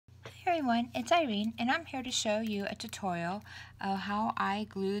everyone, it's Irene and I'm here to show you a tutorial of how I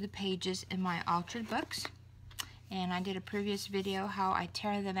glue the pages in my altered books. And I did a previous video how I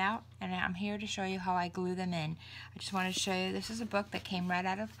tear them out, and I'm here to show you how I glue them in. I just want to show you, this is a book that came right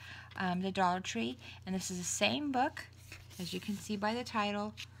out of the Dollar Tree, and this is the same book, as you can see by the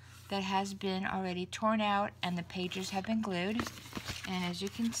title, that has been already torn out and the pages have been glued. And as you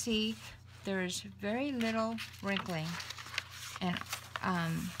can see, there's very little wrinkling. And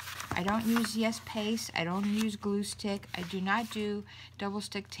I don't use Yes Paste, I don't use glue stick, I do not do double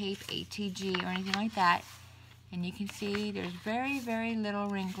stick tape, ATG, or anything like that. And you can see there's very, very little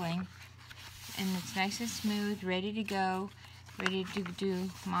wrinkling, and it's nice and smooth, ready to go, ready to do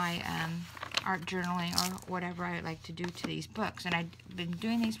my art journaling or whatever I like to do to these books. And I've been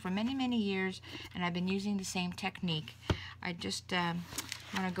doing these for many, many years, and I've been using the same technique. I just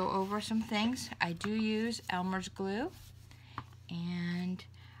want to go over some things. I do use Elmer's glue, and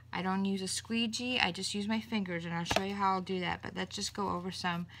I don't use a squeegee, I just use my fingers, and I'll show you how I'll do that, but let's just go over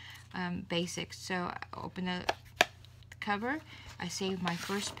some basics. So I open the cover, I save my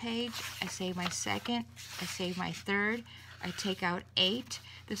first page, I save my second, I save my third, I take out 8.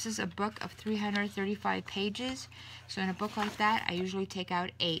 This is a book of 335 pages, so in a book like that I usually take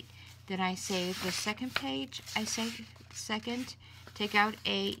out 8. Then I save the second page, I save second, take out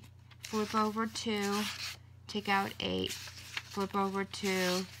 8, flip over 2, take out 8, flip over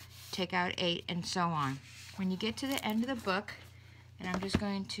 2, take out 8, and so on. When you get to the end of the book, and I'm just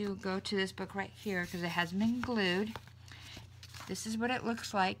going to go to this book right here because it has been glued. This is what it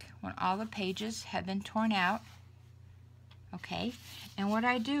looks like when all the pages have been torn out. Okay, and what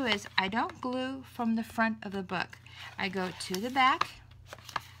I do is I don't glue from the front of the book. I go to the back,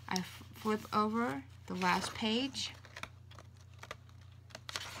 I flip over the last page,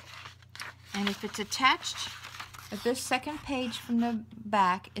 and if it's attached, if this second page from the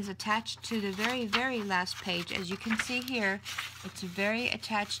back is attached to the very, very last page, as you can see here, it's very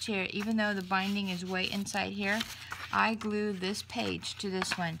attached here. Even though the binding is way inside here, I glue this page to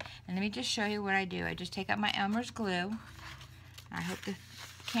this one. And let me just show you what I do. I just take out my Elmer's glue. I hope the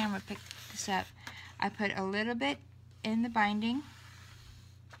camera picked this up. I put a little bit in the binding.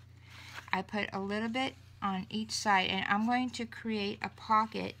 I put a little bit on each side, and I'm going to create a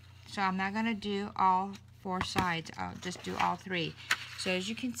pocket, so I'm not going to do all 4 sides, I'll just do all 3. So as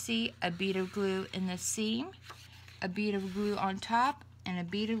you can see, a bead of glue in the seam, a bead of glue on top, and a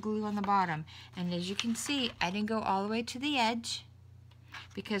bead of glue on the bottom. And as you can see, I didn't go all the way to the edge,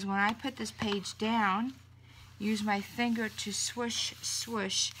 because when I put this page down, use my finger to swoosh,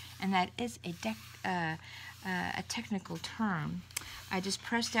 swoosh, and that is a technical term. I just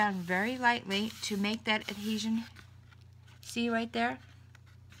press down very lightly to make that adhesion. See right there?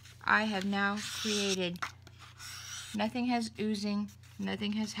 I have now created, nothing has oozing,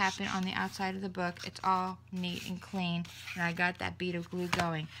 nothing has happened on the outside of the book. It's all neat and clean, and I got that bead of glue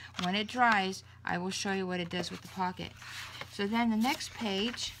going. When it dries, I will show you what it does with the pocket. So then the next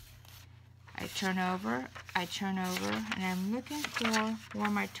page, I turn over, and I'm looking for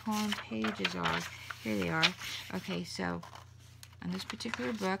where my torn pages are. Here they are. Okay, so on this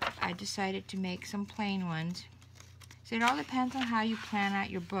particular book, I decided to make some plain ones. So it all depends on how you plan out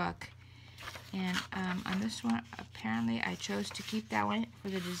your book. And on this one, apparently I chose to keep that one for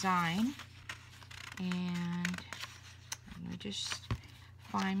the design. And I'm going to just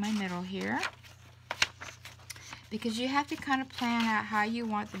find my middle here, because you have to kind of plan out how you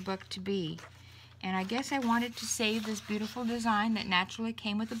want the book to be. And I guess I wanted to save this beautiful design that naturally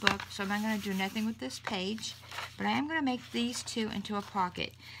came with the book, so I'm not going to do nothing with this page. But I am going to make these 2 into a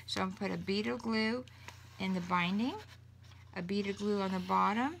pocket. So I'm going to put a bead of glue in the binding, a bead of glue on the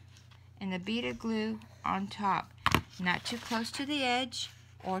bottom, and a bead of glue on top. Not too close to the edge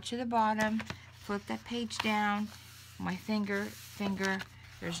or to the bottom. Flip that page down. My finger,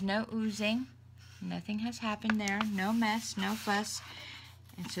 there's no oozing. Nothing has happened there. No mess, no fuss.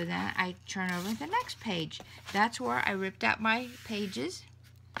 And so then I turn over the next page. That's where I ripped out my pages.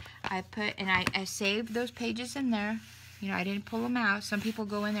 I saved those pages in there. You know, I didn't pull them out. Some people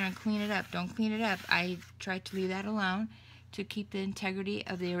go in there and clean it up. Don't clean it up. I tried to leave that alone to keep the integrity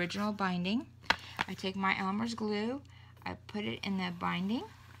of the original binding. I take my Elmer's glue, I put it in the binding,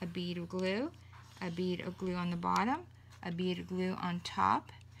 a bead of glue on the bottom, a bead of glue on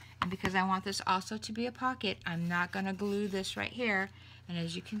top. And because I want this also to be a pocket, I'm not going to glue this right here. And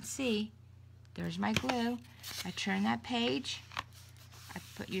as you can see, there's my glue. I turn that page,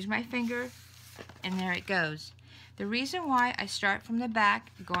 use my finger, and there it goes. The reason why I start from the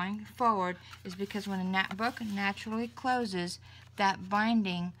back going forward is because when a book naturally closes, that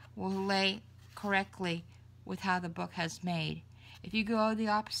binding will lay correctly with how the book has made. If you go the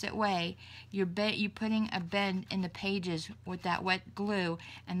opposite way, you're putting a bend in the pages with that wet glue,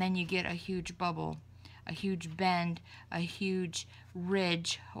 and then you get a huge bubble, a huge bend, a huge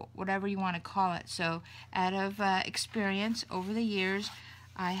ridge, whatever you want to call it. So out of experience over the years,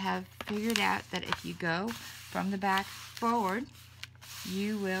 I have figured out that if you go from the back forward,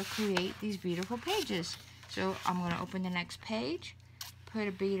 you will create these beautiful pages. So I'm going to open the next page, put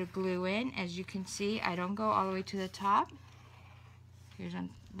a bead of glue in. As you can see, I don't go all the way to the top. Here's on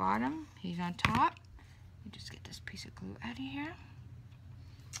bottom, here's on top. Let me just get this piece of glue out of here.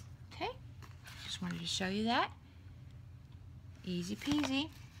 Okay, just wanted to show you that. Easy peasy.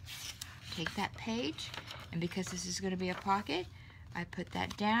 Take that page, and because this is going to be a pocket, I put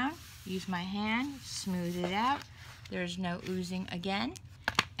that down, use my hand, smooth it out. There's no oozing again,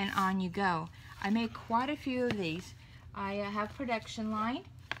 and on you go. I made quite a few of these. I have production line,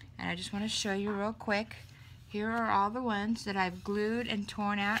 and I just want to show you real quick. Here are all the ones that I've glued and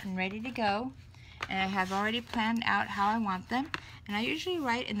torn out and ready to go, and I have already planned out how I want them, and I usually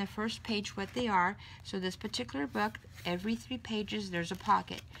write in the first page what they are. So this particular book, every 3 pages there's a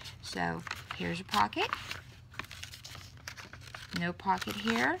pocket. So here's a pocket, no pocket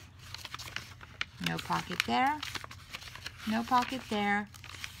here, no pocket there, no pocket there,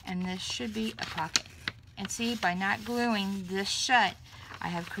 and this should be a pocket. And see, by not gluing this shut, I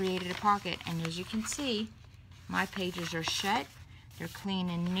have created a pocket, and as you can see, my pages are shut, they're clean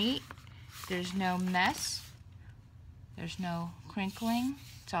and neat, there's no mess, there's no crinkling,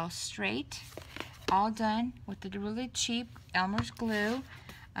 it's all straight, all done with the really cheap Elmer's glue.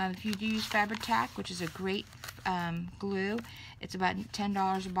 If you do use Fabri-Tac, which is a great glue, it's about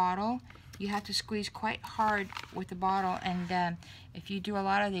 $10 a bottle. You have to squeeze quite hard with the bottle, and if you do a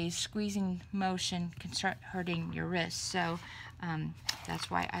lot of these, squeezing motion can start hurting your wrists. So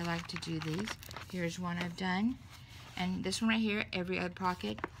that's why I like to do these. Here's one I've done, and this one right here, every other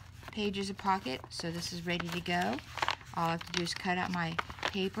pocket page is a pocket, so this is ready to go. All I have to do is cut out my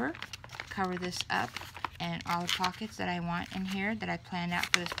paper, cover this up, and all the pockets that I want in here that I planned out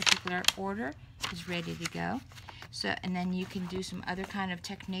for this particular order is ready to go. So, and then you can do some other kind of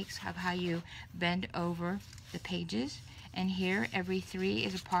techniques of how you bend over the pages. And here, every 3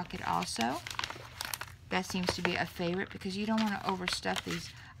 is a pocket also. That seems to be a favorite because you don't want to overstuff these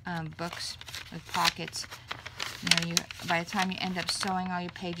books with pockets. You know, by the time you end up sewing all your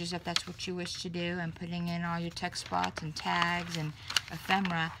pages, if that's what you wish to do, and putting in all your text spots and tags and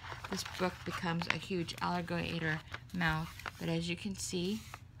ephemera, this book becomes a huge alligator mouth. But as you can see,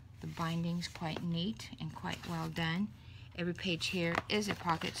 the binding's quite neat and quite well done. Every page here is a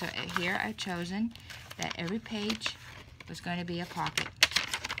pocket, so here I've chosen that every page was going to be a pocket.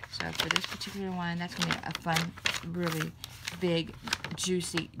 So for this particular one, that's going to be a fun, really big,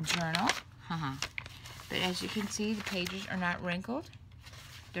 juicy journal. But as you can see, the pages are not wrinkled.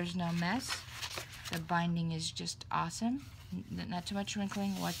 There's no mess. The binding is just awesome. Not too much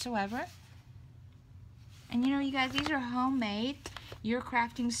wrinkling whatsoever. And you know, you guys, these are homemade. Your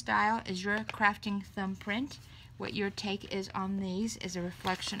crafting style is your crafting thumbprint. What your take is on these is a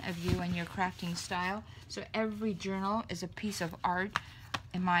reflection of you and your crafting style. So every journal is a piece of art.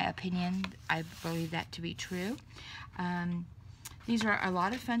 In my opinion, I believe that to be true. These are a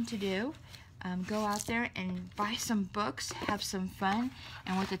lot of fun to do. Go out there and buy some books, have some fun,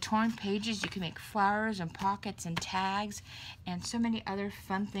 and with the torn pages you can make flowers and pockets and tags and so many other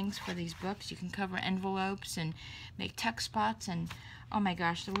fun things for these books. You can cover envelopes and make tuck spots, and oh my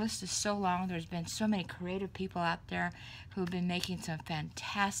gosh, the list is so long. There's been so many creative people out there who've been making some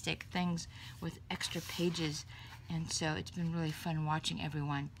fantastic things with extra pages, and so it's been really fun watching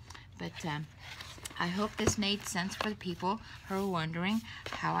everyone. But I hope this made sense for the people who are wondering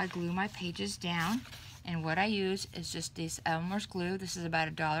how I glue my pages down. And what I use is just this Elmer's glue. This is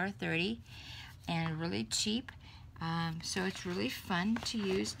about $1.30 and really cheap. So it's really fun to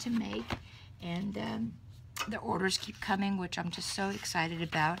use to make. And the orders keep coming, which I'm just so excited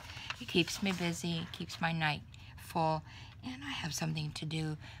about. It keeps me busy, it keeps my night full, and I have something to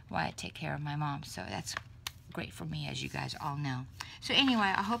do while I take care of my mom. So that's great for me, as you guys all know. So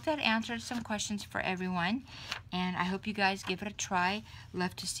anyway, I hope that answered some questions for everyone, and I hope you guys give it a try.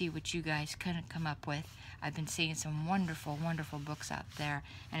 Love to see what you guys can come up with. I've been seeing some wonderful, wonderful books out there,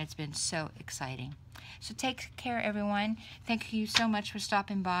 and it's been so exciting. So take care, everyone. Thank you so much for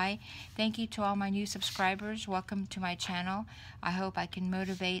stopping by. Thank you to all my new subscribers. Welcome to my channel. I hope I can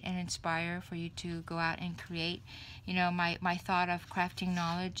motivate and inspire for you to go out and create. You know, my thought of crafting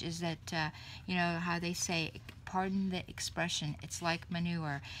knowledge is that, you know, how they say, pardon the expression, it's like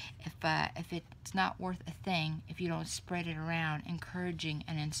manure. If it's not worth a thing, if you don't spread it around, encouraging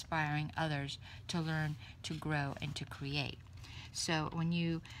and inspiring others to learn, to grow, and to create. So when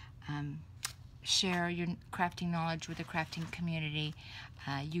you share your crafting knowledge with the crafting community,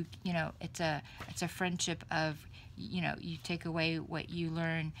 you know, it's a friendship of, you know, you take away what you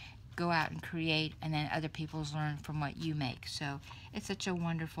learn, go out and create, and then other people's learn from what you make. So it's such a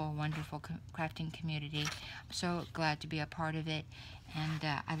wonderful, wonderful crafting community. I'm so glad to be a part of it, and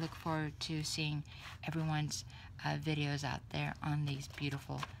I look forward to seeing everyone's videos out there on these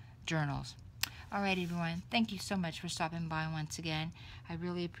beautiful journals. Alright everyone, thank you so much for stopping by once again. I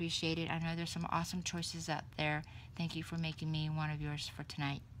really appreciate it. I know there's some awesome choices out there. Thank you for making me one of yours for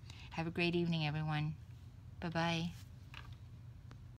tonight. Have a great evening everyone. Bye-bye.